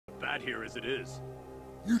bad here as it is.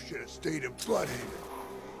 You should have stayed in Bloodhaven.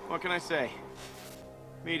 What can I say?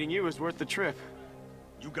 Meeting you is worth the trip.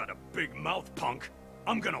 You got a big mouth, punk.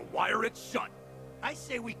 I'm gonna wire it shut. I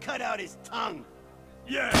say we cut out his tongue.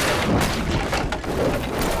 Yeah!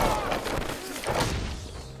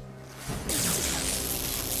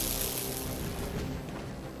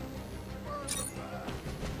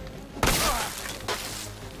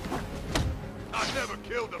 I've never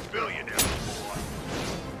killed a billionaire before.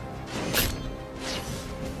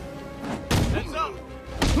 Heads up!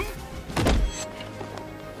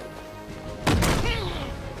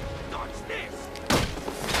 Dodge this!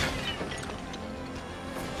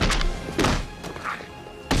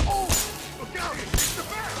 Look out! It's the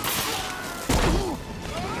back!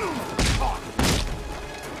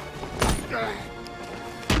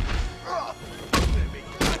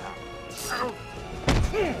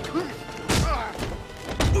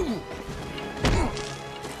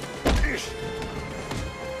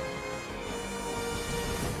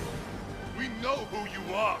 We know who you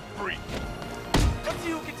are, freak! Let's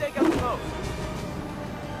see who can take out the most.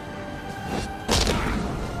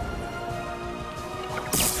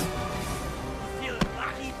 Feeling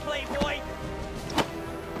lucky, playboy?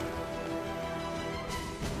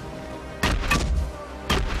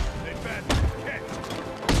 They bastard catch!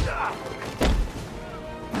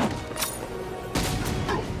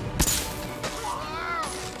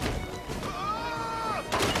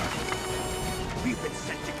 We've been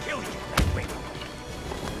sent to kill you, Nightwing.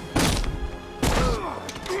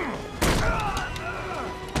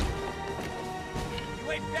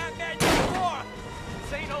 You ain't Batman anymore!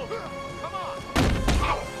 This ain't over. Come on!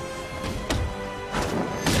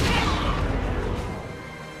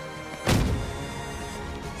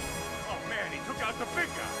 Oh man, he took out the big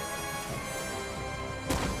guy!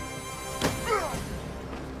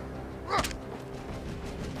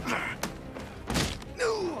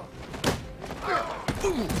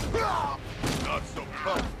 Not so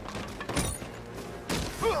tough.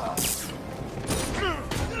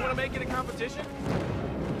 You wanna make it a competition?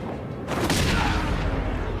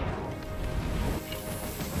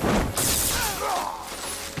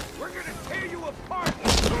 We're gonna tear you apart!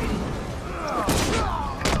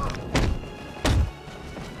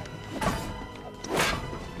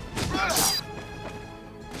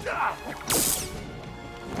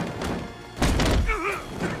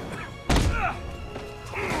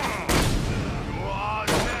 Come on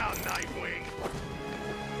now, Nightwing.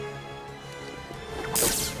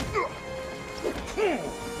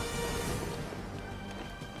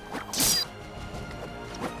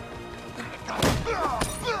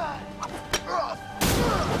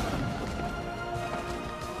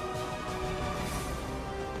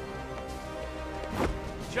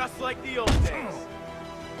 Just like the old days.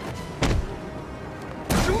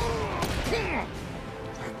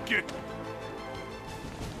 Get.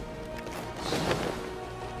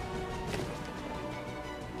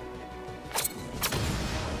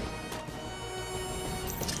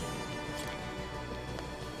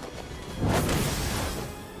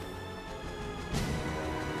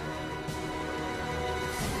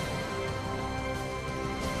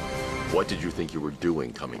 What did you think you were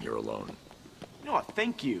doing coming here alone? You know what?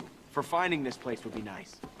 Thank you for finding this place would be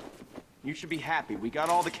nice. You should be happy. We got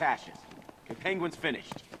all the caches. Okay, Penguin's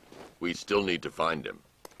finished. We still need to find him.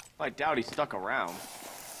 I doubt he's stuck around.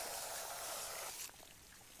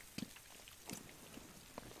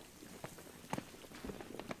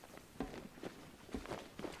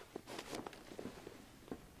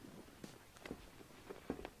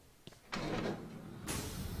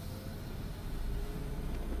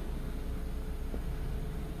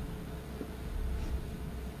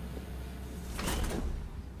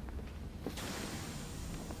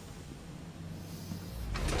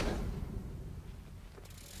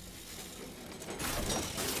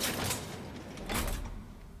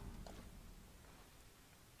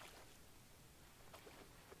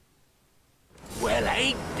 Well,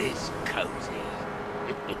 ain't this cozy?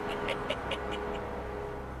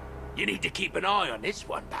 You need to keep an eye on this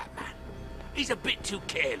one, Batman. He's a bit too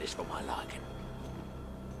careless for my liking.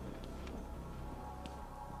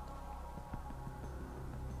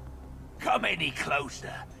 Come any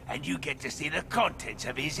closer, and you get to see the contents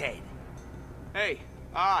of his head. Hey,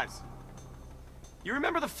 Oz. You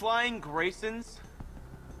remember the Flying Graysons?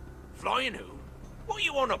 Flying who? What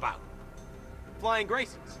you on about? Flying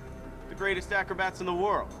Graysons. The greatest acrobats in the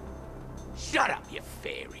world. Shut up, you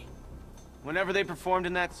fairy. Whenever they performed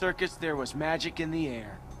in that circus, there was magic in the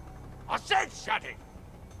air. I said shut it!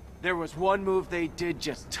 There was one move they did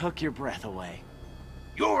just took your breath away.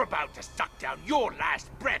 You're about to suck down your last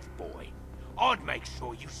breath, boy. I'd make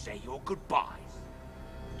sure you say your goodbyes.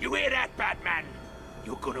 You hear that, Batman?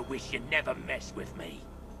 You're gonna wish you never messed with me.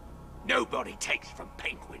 Nobody takes from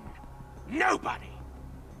Penguin. Nobody!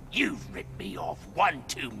 You've ripped me off one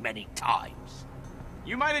too many times.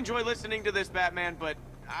 You might enjoy listening to this, Batman, but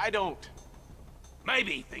I don't.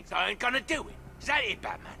 Maybe he thinks I ain't gonna do it. Is that it,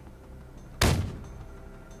 Batman?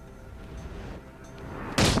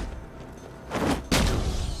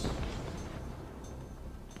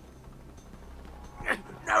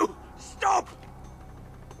 No! Stop!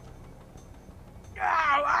 No!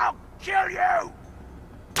 I'll kill you!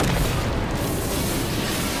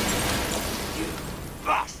 You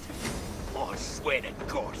bastard! I swear to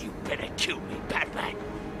God you better kill me, Batman!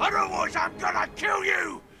 Otherwise I'm gonna kill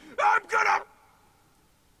you! I'm gonna...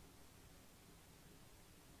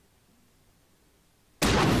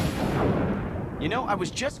 You know, I was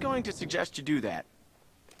just going to suggest you do that.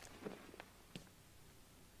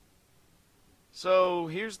 So,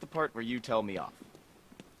 here's the part where you tell me off.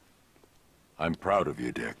 I'm proud of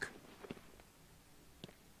you, Dick.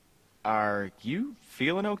 Are you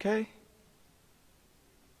feeling okay?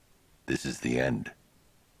 This is the end.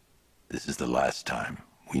 This is the last time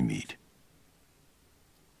we meet.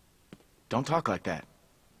 Don't talk like that.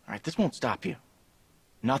 All right, this won't stop you.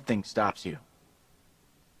 Nothing stops you.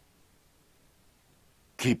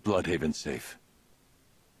 Keep Bloodhaven safe.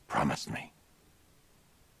 Promise me.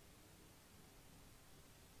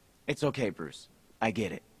 It's okay, Bruce. I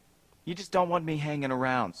get it. You just don't want me hanging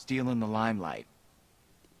around, stealing the limelight.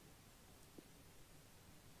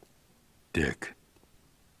 Dick.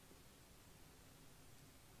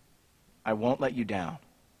 I won't let you down.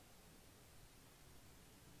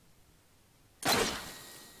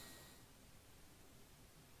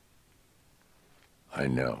 I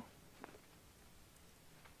know.